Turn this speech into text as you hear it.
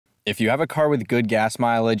If you have a car with good gas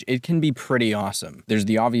mileage, it can be pretty awesome. There's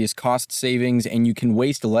the obvious cost savings and you can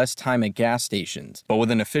waste less time at gas stations. But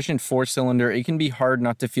with an efficient 4-cylinder, it can be hard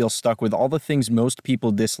not to feel stuck with all the things most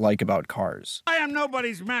people dislike about cars. I am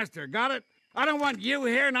nobody's master, got it? I don't want you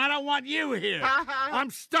here and I don't want you here.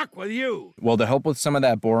 I'm stuck with you. Well, to help with some of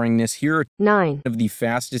that boringness, here are 9 of the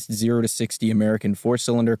fastest 0 to 60 American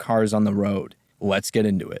 4-cylinder cars on the road. Let's get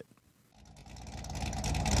into it.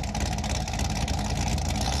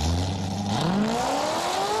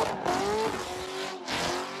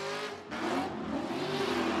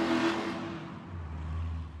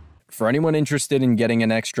 For anyone interested in getting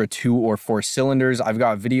an extra 2 or 4 cylinders, I've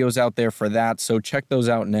got videos out there for that, so check those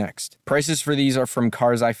out next. Prices for these are from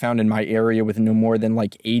cars I found in my area with no more than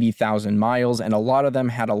like 80,000 miles, and a lot of them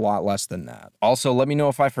had a lot less than that. Also, let me know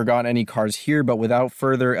if I forgot any cars here, but without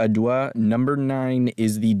further ado, number 9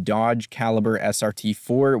 is the Dodge Caliber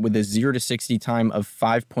SRT4 with a 0 to 60 time of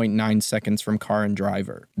 5.9 seconds from car and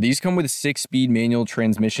driver. These come with 6-speed manual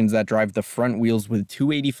transmissions that drive the front wheels with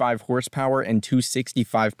 285 horsepower and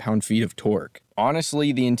 265 pound-feet of torque.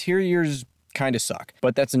 Honestly, the interiors kind of suck,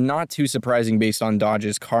 but that's not too surprising based on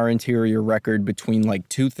Dodge's car interior record between like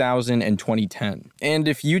 2000 and 2010. And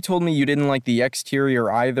if you told me you didn't like the exterior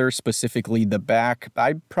either, specifically the back,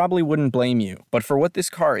 I probably wouldn't blame you. But for what this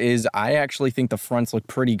car is, I actually think the fronts look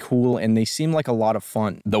pretty cool and they seem like a lot of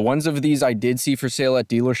fun. The ones of these I did see for sale at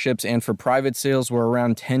dealerships and for private sales were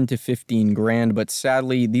around 10 to 15 grand, but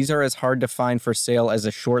sadly, these are as hard to find for sale as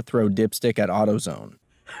a short throw dipstick at AutoZone.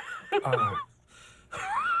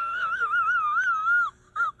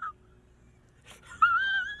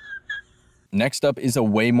 Next up is a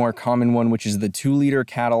way more common one, which is the 2-liter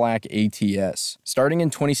Cadillac ATS. Starting in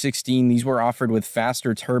 2016, these were offered with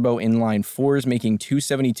faster turbo inline 4s, making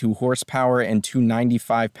 272 horsepower and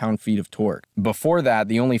 295 pound-feet of torque. Before that,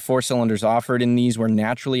 the only 4 cylinders offered in these were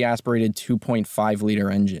naturally aspirated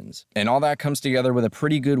 2.5-liter engines. And all that comes together with a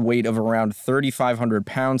pretty good weight of around 3,500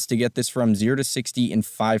 pounds to get this from 0 to 60 in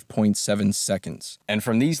 5.7 seconds. And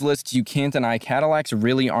from these lists, you can't deny Cadillacs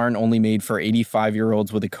really aren't only made for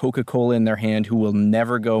 85-year-olds with a Coca-Cola in their hand who will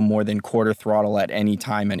never go more than quarter throttle at any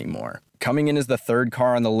time anymore. Coming in as the third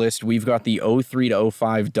car on the list, we've got the 03 to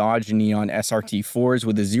 05 Dodge Neon SRT4s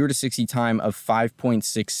with a 0 to 60 time of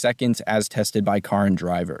 5.6 seconds as tested by Car and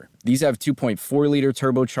Driver. These have 2.4-liter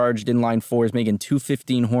turbocharged inline 4s making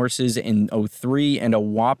 215 horses in 03 and a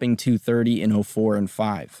whopping 230 in 04 and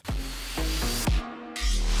 5.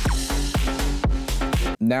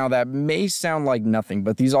 Now, that may sound like nothing,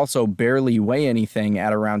 but these also barely weigh anything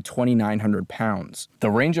at around 2,900 pounds.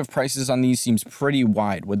 The range of prices on these seems pretty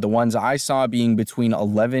wide, with the ones I saw being between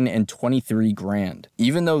 11 and 23 grand.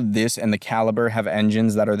 Even though this and the Caliber have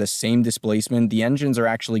engines that are the same displacement, the engines are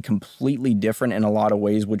actually completely different in a lot of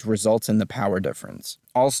ways, which results in the power difference.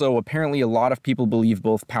 Also, apparently a lot of people believe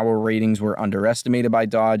both power ratings were underestimated by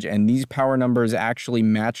Dodge, and these power numbers actually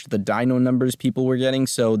matched the dyno numbers people were getting,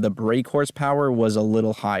 so the brake horsepower was a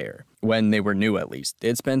little higher. When they were new, at least.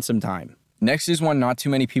 It's been some time. Next is one not too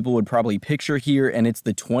many people would probably picture here, and it's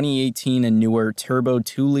the 2018 and newer turbo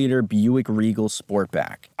 2-liter Buick Regal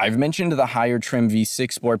Sportback. I've mentioned the higher trim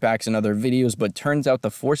V6 Sportbacks in other videos, but turns out the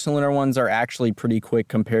 4-cylinder ones are actually pretty quick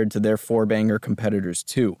compared to their 4-banger competitors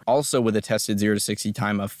too, also with a tested 0 to 60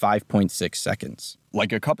 time of 5.6 seconds.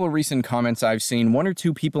 Like a couple of recent comments I've seen, 1 or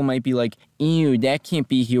 2 people might be like, ew, that can't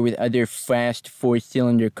be here with other fast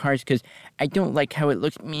 4-cylinder cars because I don't like how it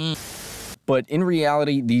looks. Meh. But in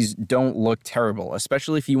reality, these don't look terrible,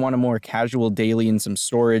 especially if you want a more casual daily and some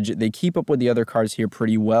storage. They keep up with the other cars here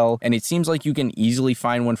pretty well, and it seems like you can easily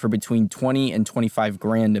find one for between 20 and 25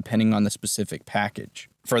 grand depending on the specific package.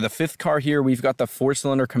 For the 5th car here, we've got the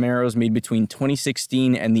 4-cylinder Camaros made between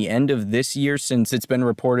 2016 and the end of this year, since it's been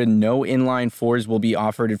reported no inline 4s will be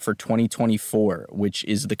offered for 2024, which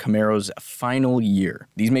is the Camaro's final year.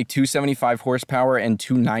 These make 275 horsepower and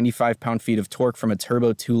 295 pound-feet of torque from a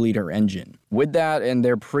turbo 2-liter engine. With that and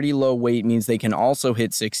their pretty low weight means they can also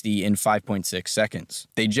hit 60 in 5.6 seconds.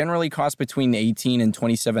 They generally cost between 18 and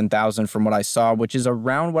 27,000 from what I saw, which is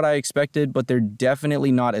around what I expected, but they're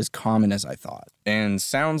definitely not as common as I thought. And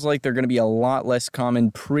sounds like they're going to be a lot less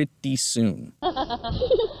common pretty soon.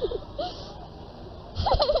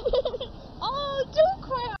 Oh, don't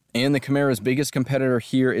cry. And the Camaro's biggest competitor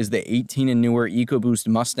here is the 18 and newer EcoBoost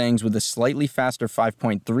Mustangs with a slightly faster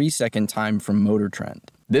 5.3 second time from Motor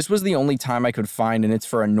Trend. This was the only time I could find, and it's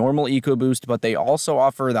for a normal EcoBoost, but they also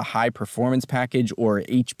offer the high performance package, or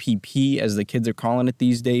HPP as the kids are calling it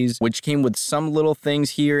these days, which came with some little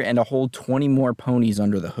things here and a whole 20 more ponies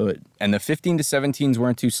under the hood. And the 15 to 17s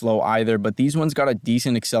weren't too slow either, but these ones got a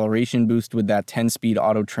decent acceleration boost with that 10-speed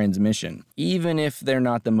auto transmission, even if they're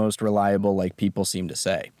not the most reliable like people seem to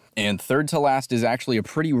say. And third to last is actually a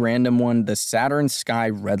pretty random one, the Saturn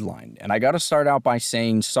Sky Redline. And I gotta start out by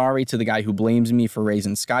saying sorry to the guy who blames me for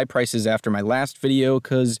raising Sky prices after my last video,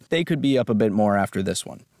 cause they could be up a bit more after this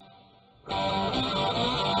one.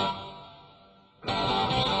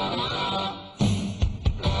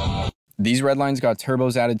 These Redlines got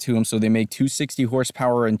turbos added to them, so they make 260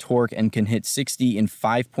 horsepower and torque and can hit 60 in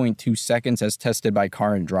 5.2 seconds as tested by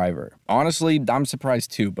Car and Driver. Honestly, I'm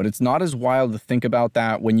surprised too, but it's not as wild to think about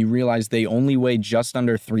that when you realize they only weigh just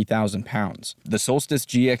under 3,000 pounds. The Solstice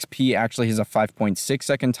GXP actually has a 5.6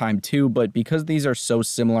 second time too, but because these are so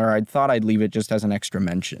similar, I thought I'd leave it just as an extra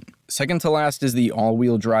mention. Second to last is the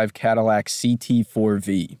all-wheel drive Cadillac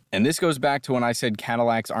CT4V. And this goes back to when I said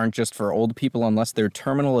Cadillacs aren't just for old people unless they're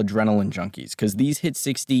terminal adrenaline junkies, because these hit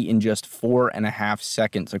 60 in just 4.5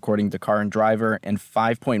 seconds according to Car and Driver, and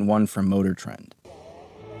 5.1 from Motor Trend.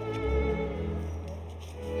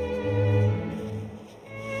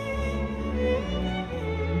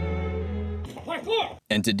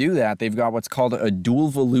 And to do that, they've got what's called a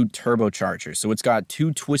dual volute turbocharger, so it's got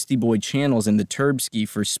 2 twisty boy channels in the turbski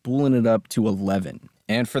for spooling it up to 11.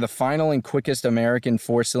 And for the final and quickest American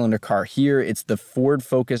 4-cylinder car here, it's the Ford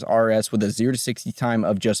Focus RS with a 0 to 60 time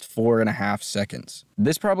of just 4.5 seconds.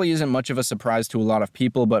 This probably isn't much of a surprise to a lot of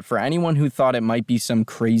people, but for anyone who thought it might be some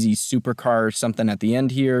crazy supercar or something at the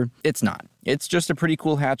end here, it's not. It's just a pretty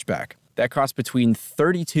cool hatchback. That costs between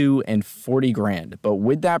 32 and 40 grand, but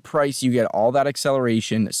with that price you get all that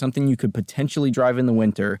acceleration, something you could potentially drive in the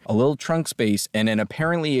winter, a little trunk space, and an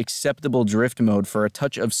apparently acceptable drift mode for a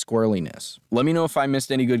touch of squirreliness. Let me know if I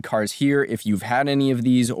missed any good cars here, if you've had any of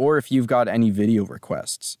these, or if you've got any video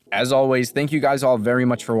requests. As always, thank you guys all very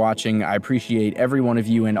much for watching. I appreciate every one of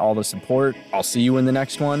you and all the support. I'll see you in the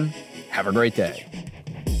next one. Have a great day.